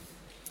team.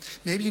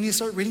 Maybe you need to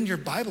start reading your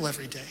Bible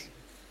every day.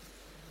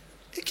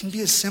 It can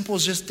be as simple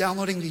as just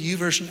downloading the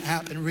YouVersion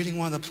app and reading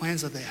one of the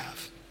plans that they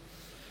have.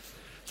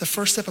 The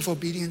first step of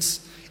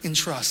obedience in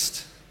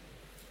trust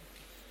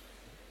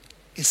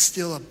is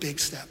still a big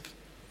step,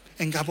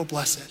 and God will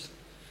bless it.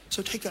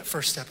 So take that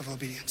first step of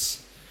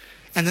obedience,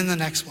 and then the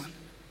next one,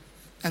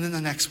 and then the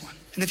next one.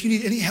 And if you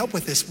need any help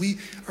with this, we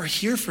are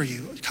here for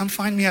you. Come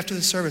find me after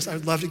the service. I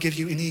would love to give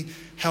you any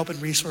help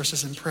and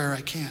resources and prayer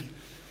I can.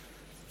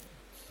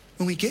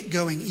 When we get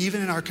going,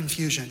 even in our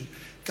confusion,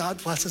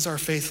 God blesses our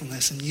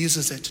faithfulness and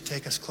uses it to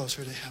take us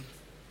closer to him.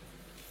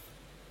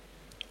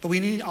 But we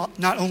need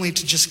not only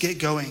to just get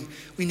going,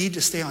 we need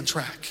to stay on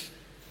track.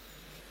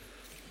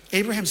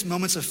 Abraham's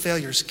moments of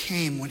failures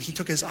came when he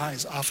took his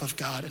eyes off of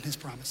God and his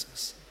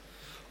promises.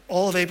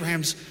 All of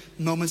Abraham's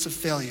moments of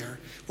failure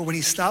were when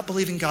he stopped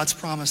believing God's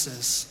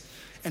promises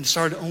and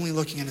started only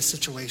looking at his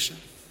situation.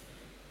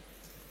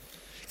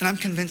 And I'm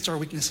convinced our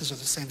weaknesses are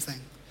the same thing.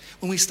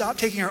 When we start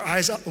to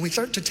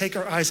take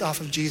our eyes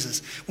off of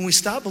Jesus, when we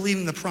stop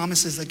believing the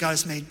promises that God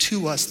has made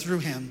to us through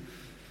him,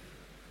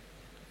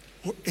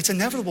 it's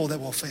inevitable that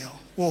we'll fail,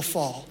 we'll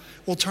fall,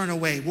 we'll turn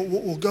away,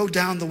 we'll go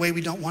down the way we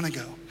don't want to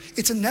go.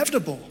 It's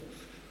inevitable.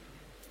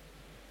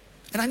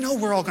 And I know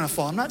we're all going to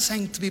fall. I'm not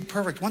saying to be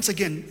perfect. Once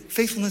again,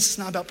 faithfulness is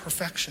not about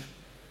perfection.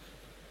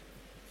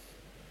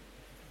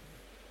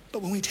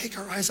 But when we take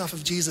our eyes off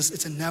of Jesus,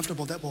 it's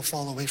inevitable that we'll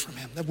fall away from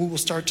him, that we will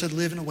start to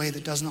live in a way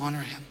that doesn't honor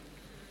him.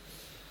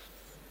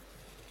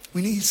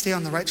 We need to stay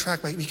on the right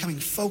track by becoming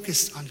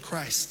focused on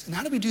Christ. And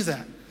how do we do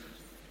that?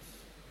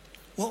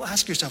 Well,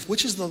 ask yourself,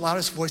 which is the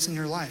loudest voice in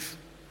your life?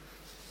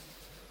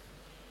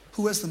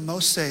 Who has the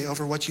most say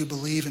over what you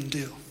believe and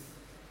do?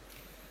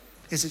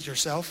 Is it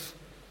yourself?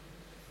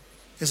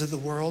 Is it the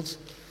world?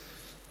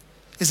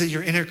 Is it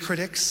your inner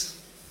critics?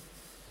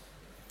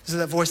 Is it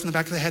that voice in the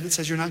back of the head that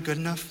says you're not good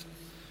enough?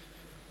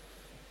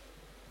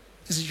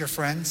 Is it your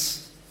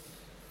friends?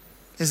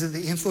 Is it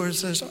the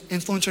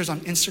influencers on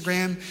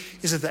Instagram?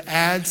 Is it the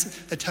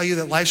ads that tell you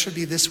that life should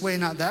be this way,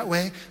 not that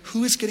way?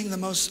 Who is getting the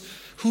most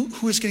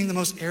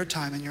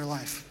airtime in your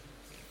life?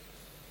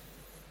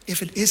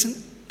 If it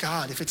isn't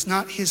God, if it's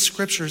not his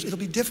scriptures, it'll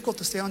be difficult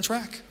to stay on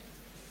track.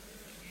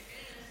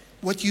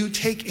 What you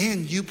take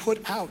in, you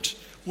put out.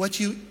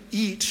 What you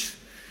eat,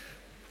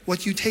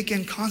 what you take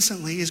in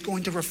constantly is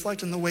going to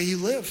reflect on the way you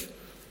live.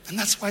 And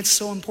that's why it's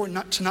so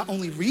important to not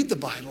only read the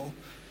Bible,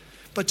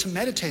 but to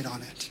meditate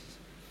on it.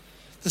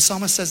 The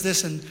psalmist says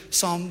this in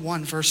Psalm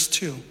 1, verse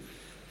 2.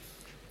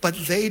 But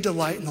they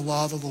delight in the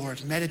law of the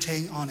Lord,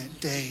 meditating on it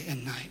day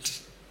and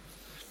night.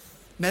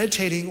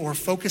 Meditating or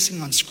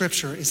focusing on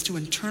scripture is to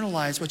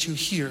internalize what you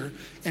hear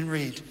and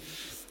read.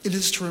 It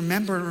is to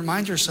remember and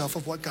remind yourself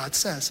of what God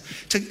says.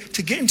 To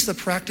get into the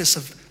practice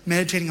of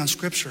meditating on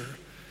scripture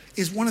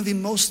is one of the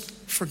most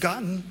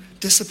forgotten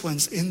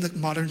disciplines in the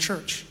modern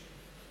church.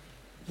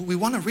 We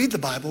want to read the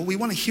Bible, we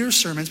want to hear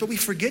sermons, but we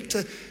forget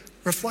to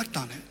reflect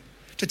on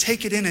it, to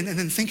take it in and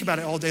then think about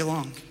it all day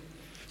long,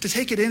 To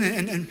take it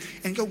in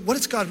and go, what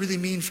does God really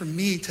mean for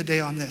me today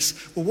on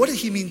this? Well, what did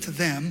he mean to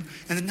them?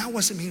 And then now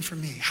what does it mean for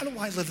me? How do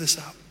I live this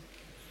out?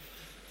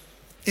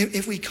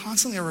 If we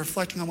constantly are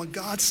reflecting on what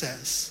God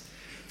says,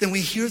 then we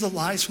hear the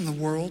lies from the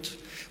world,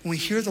 when we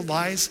hear the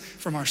lies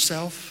from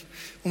ourselves,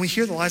 when we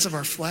hear the lies of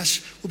our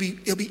flesh,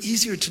 it'll be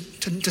easier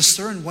to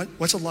discern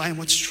what's a lie and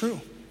what's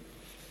true.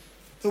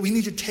 But we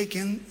need to take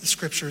in the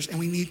scriptures and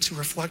we need to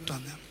reflect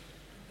on them.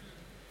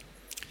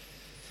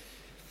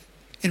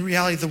 In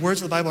reality, the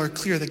words of the Bible are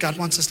clear that God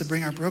wants us to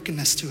bring our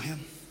brokenness to him.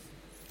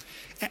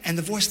 And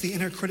the voice of the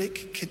inner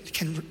critic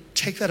can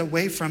take that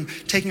away from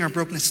taking our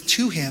brokenness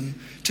to him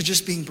to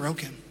just being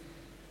broken.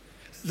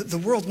 The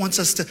world wants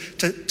us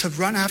to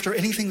run after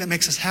anything that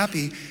makes us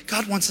happy.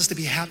 God wants us to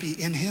be happy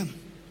in him.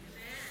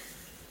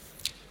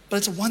 But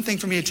it's one thing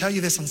for me to tell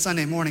you this on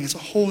Sunday morning. It's a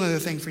whole other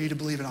thing for you to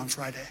believe it on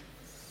Friday.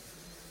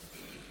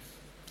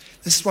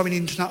 This is why we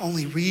need to not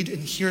only read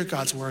and hear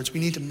God's words, we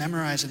need to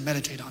memorize and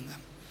meditate on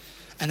them.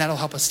 And that'll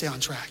help us stay on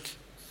track.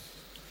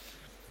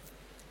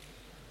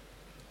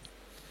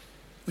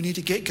 We need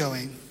to get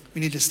going,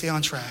 we need to stay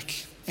on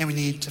track, and we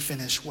need to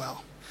finish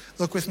well.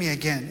 Look with me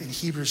again in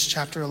Hebrews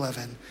chapter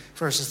 11,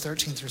 verses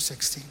 13 through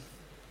 16.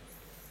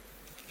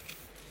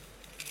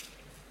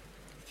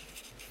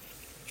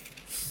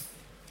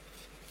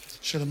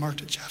 Should have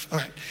marked it, Jeff. All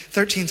right,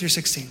 13 through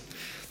 16.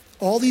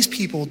 All these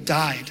people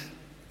died,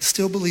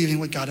 still believing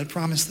what God had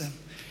promised them.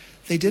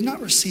 They did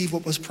not receive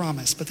what was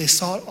promised, but they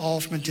saw it all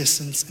from a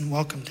distance and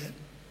welcomed it.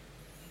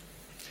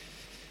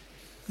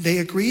 They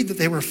agreed that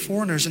they were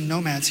foreigners and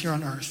nomads here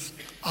on earth.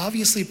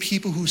 Obviously,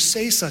 people who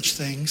say such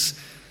things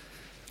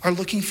are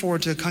looking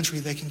forward to a country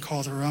they can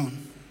call their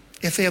own.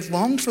 If they had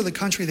longed for the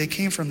country they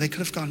came from, they could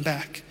have gone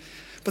back.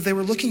 But they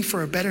were looking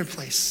for a better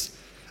place,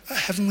 a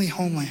heavenly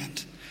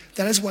homeland.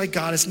 That is why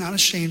God is not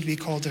ashamed to be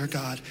called their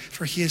God,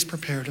 for he has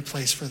prepared a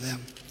place for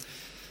them.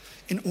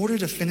 In order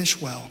to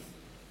finish well,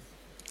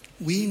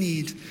 we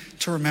need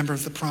to remember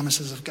the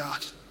promises of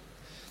God.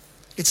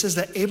 It says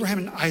that Abraham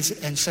and Isaac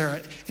and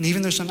Sarah, and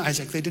even their son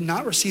Isaac, they did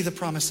not receive the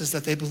promises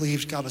that they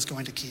believed God was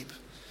going to keep.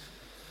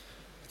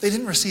 They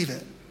didn't receive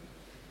it.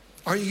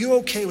 Are you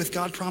okay with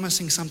God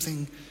promising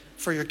something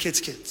for your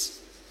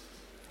kids?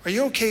 Are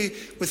you okay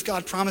with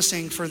God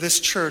promising for this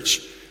church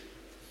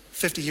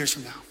 50 years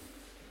from now?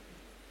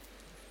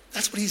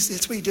 That's what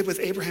he did with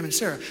Abraham and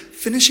Sarah.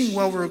 Finishing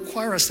well will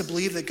require us to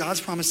believe that God's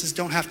promises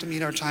don't have to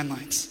meet our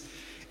timelines.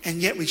 And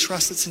yet we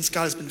trust that since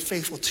God has been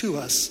faithful to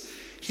us,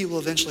 he will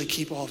eventually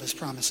keep all of his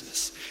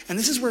promises. And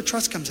this is where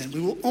trust comes in. We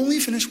will only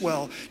finish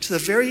well to the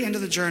very end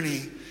of the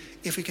journey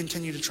if we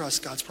continue to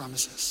trust God's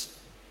promises.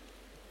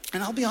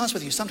 And I'll be honest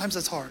with you, sometimes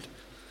that's hard.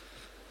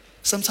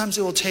 Sometimes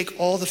it will take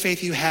all the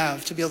faith you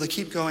have to be able to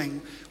keep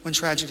going when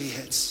tragedy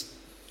hits.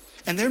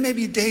 And there may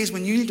be days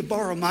when you need to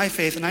borrow my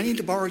faith and I need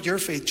to borrow your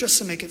faith just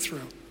to make it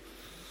through.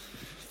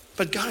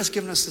 But God has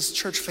given us this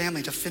church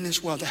family to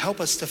finish well, to help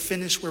us to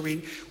finish where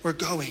we're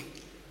going.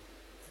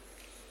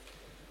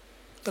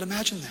 But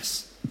imagine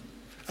this.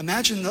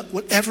 Imagine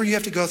whatever you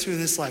have to go through in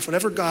this life,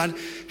 whatever God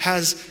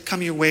has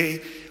come your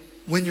way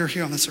when you're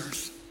here on this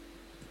earth.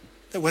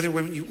 That whether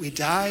when we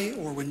die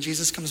or when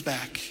Jesus comes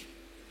back,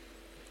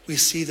 we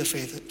see the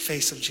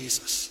face of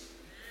Jesus.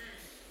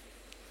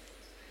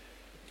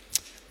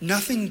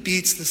 Nothing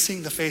beats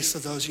seeing the face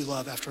of those you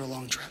love after a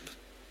long trip.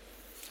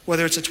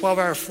 Whether it's a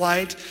 12-hour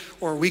flight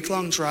or a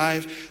week-long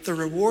drive, the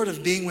reward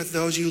of being with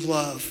those you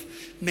love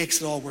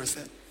makes it all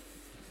worth it.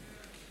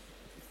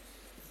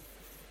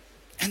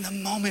 And the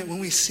moment when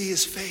we see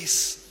his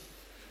face,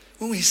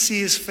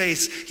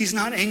 he's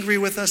not angry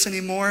with us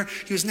anymore.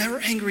 He was never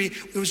angry.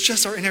 It was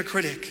just our inner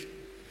critic.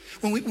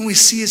 When we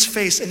see his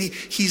face and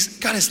he's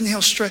got his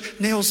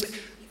nails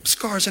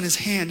scars on his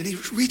hand and he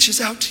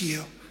reaches out to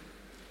you.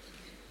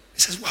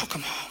 He says,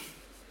 welcome home.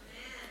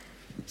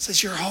 He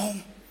says, you're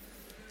home.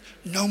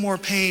 No more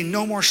pain,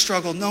 no more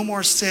struggle, no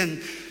more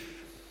sin,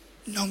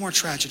 no more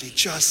tragedy,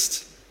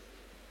 just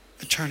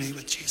eternity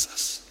with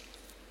Jesus.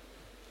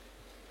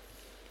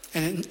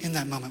 And in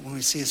that moment, when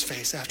we see his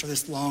face after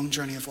this long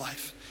journey of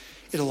life,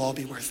 it'll all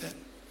be worth it.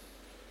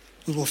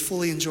 We will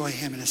fully enjoy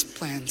him and his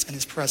plans and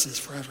his presence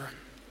forever.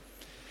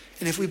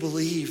 And if we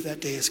believe that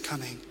day is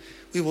coming,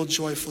 we will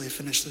joyfully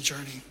finish the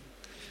journey,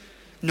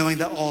 knowing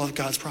that all of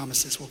God's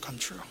promises will come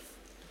true.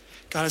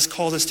 God has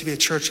called us to be a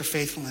church of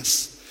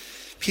faithfulness,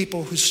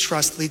 people whose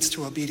trust leads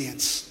to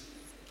obedience.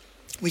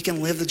 We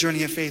can live the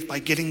journey of faith by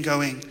getting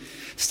going,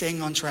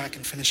 staying on track,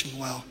 and finishing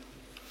well.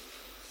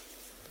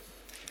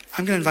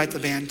 I'm going to invite the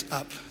band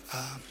up,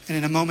 and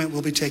in a moment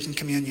we'll be taking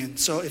communion.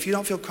 So if you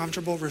don't feel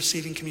comfortable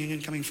receiving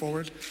communion coming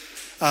forward,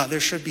 there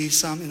should be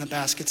some in the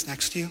baskets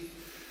next to you.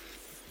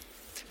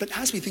 But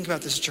as we think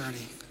about this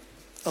journey,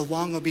 a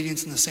long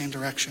obedience in the same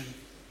direction,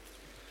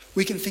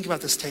 we can think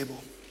about this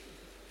table.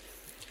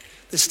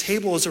 This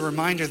table is a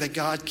reminder that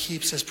God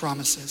keeps his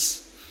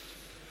promises.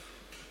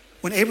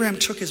 When Abraham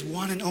took his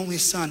one and only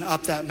son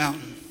up that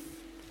mountain,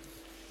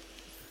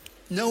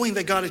 knowing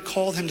that God had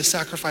called him to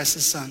sacrifice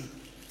his son,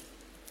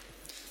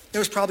 there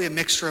was probably a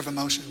mixture of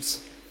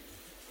emotions.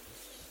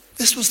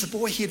 This was the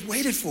boy he had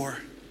waited for.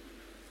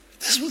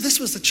 This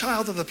was the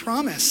child of the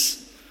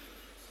promise,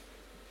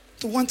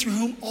 the one through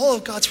whom all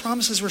of God's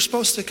promises were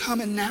supposed to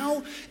come, and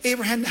now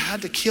Abraham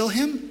had to kill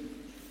him.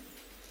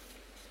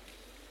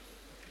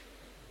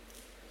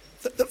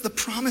 The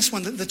promised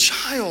one, the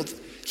child,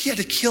 he had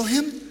to kill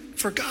him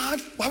for God?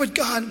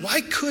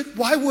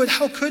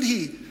 How could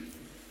he?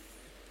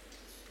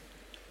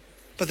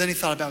 But then he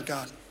thought about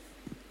God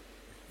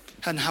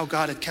and how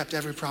God had kept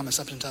every promise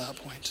up until that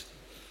point.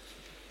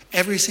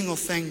 Every single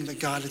thing that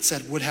God had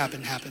said would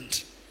happen,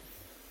 happened.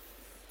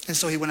 And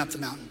so he went up the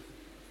mountain.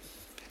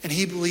 And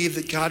he believed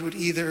that God would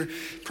either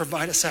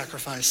provide a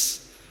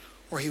sacrifice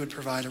or he would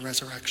provide a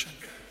resurrection.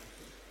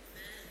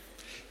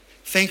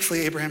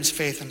 Thankfully, Abraham's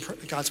faith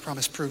in God's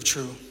promise proved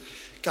true.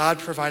 God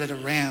provided a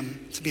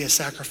ram to be a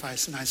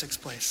sacrifice in Isaac's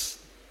place.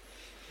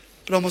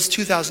 But almost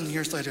 2,000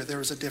 years later, there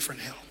was a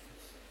different hill.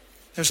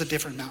 There's a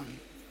different mountain.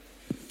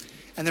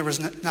 And there was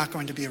not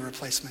going to be a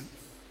replacement.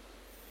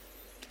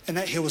 And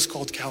that hill was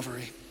called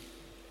Calvary.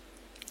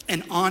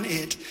 And on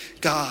it,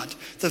 God,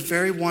 the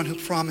very one who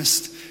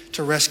promised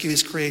to rescue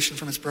his creation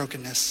from its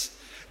brokenness,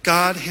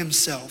 God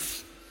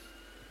himself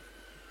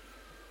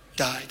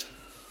died.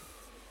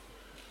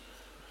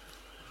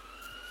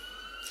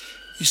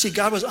 You see,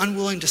 God was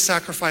unwilling to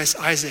sacrifice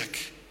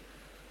Isaac.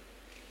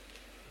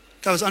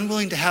 God was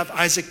unwilling to have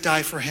Isaac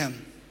die for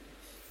him.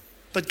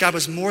 But God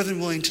was more than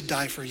willing to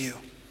die for you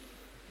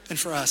and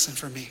for us and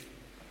for me.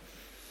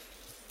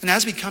 And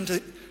as we come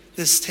to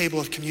this table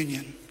of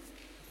communion,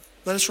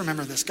 let us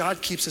remember this.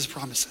 God keeps his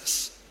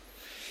promises.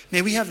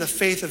 May we have the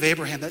faith of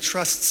Abraham that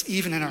trusts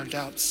even in our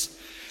doubts,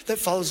 that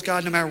follows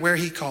God no matter where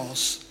he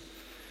calls,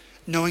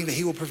 knowing that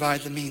he will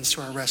provide the means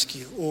to our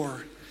rescue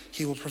or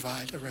he will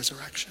provide a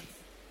resurrection.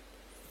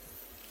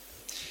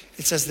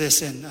 It says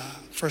this in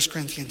 1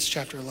 Corinthians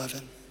chapter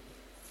 11.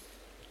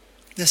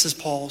 This is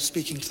Paul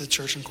speaking to the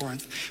church in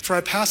Corinth. For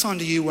I pass on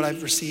to you what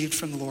I've received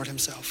from the Lord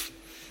himself.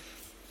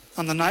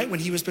 On the night when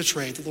he was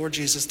betrayed, the Lord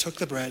Jesus took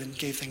the bread and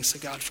gave thanks to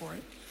God for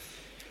it.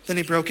 Then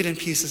he broke it in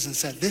pieces and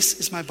said, "This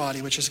is my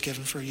body which is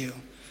given for you.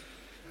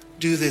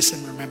 Do this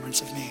in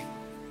remembrance of me."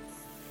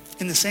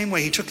 In the same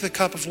way, he took the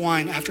cup of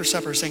wine after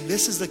supper, saying,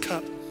 this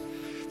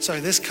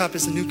cup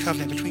is the new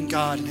covenant between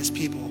God and his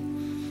people,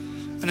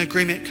 an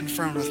agreement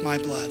confirmed with my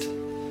blood.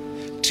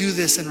 Do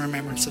this in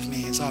remembrance of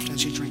me as often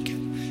as you drink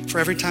it. For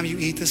every time you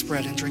eat this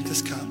bread and drink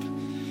this cup,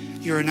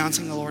 you're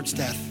announcing the Lord's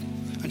death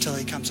until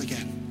he comes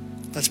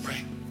again. Let's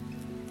pray.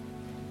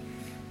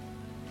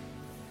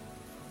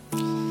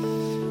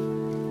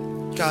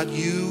 God,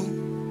 you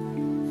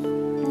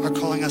are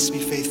calling us to be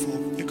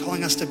faithful. You're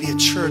calling us to be a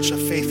church of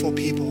faithful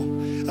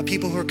people, a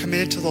people who are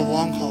committed to the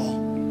long haul,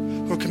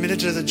 who are committed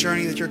to the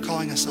journey that you're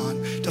calling us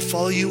on, to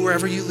follow you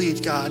wherever you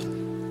lead, God.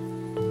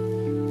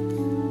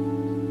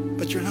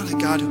 But you're not a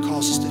God who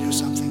calls us to do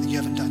something that you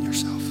haven't done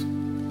yourself.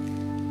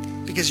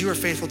 Because you are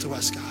faithful to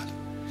us, God.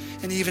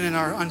 And even in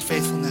our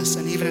unfaithfulness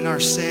and even in our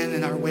sin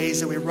and our ways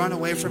that we run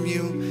away from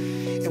you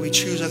and we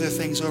choose other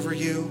things over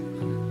you,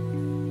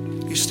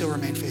 you still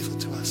remain faithful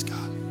to us, God.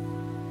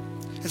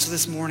 And so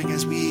this morning,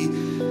 as we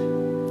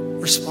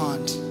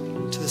respond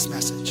to this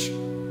message,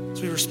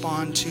 as we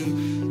respond to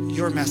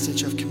your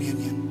message of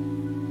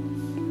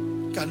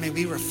communion, God, may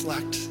we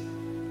reflect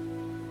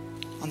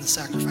on the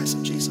sacrifice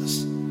of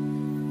Jesus.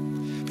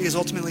 Because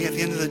ultimately, at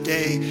the end of the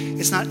day,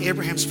 it's not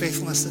Abraham's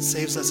faithfulness that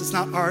saves us. It's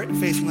not our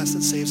faithfulness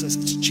that saves us.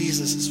 It's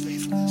Jesus'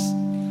 faithfulness.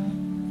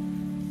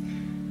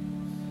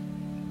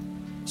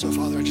 So,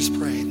 Father, I just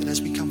pray that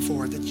as we come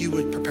forward, that you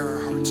would prepare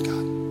our hearts,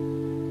 God,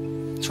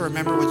 to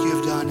remember what you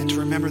have done and to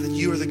remember that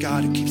you are the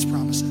God who keeps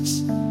promises.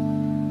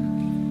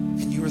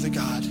 And you are the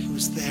God who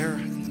is there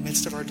in the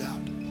midst of our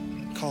doubt,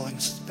 calling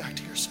us back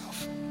to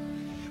yourself.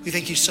 We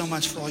thank you so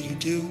much for all you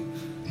do.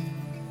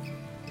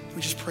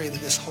 We just pray that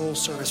this whole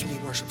service will be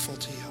worshipful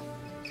to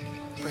you.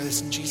 I pray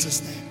this in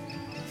Jesus' name.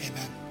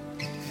 Amen.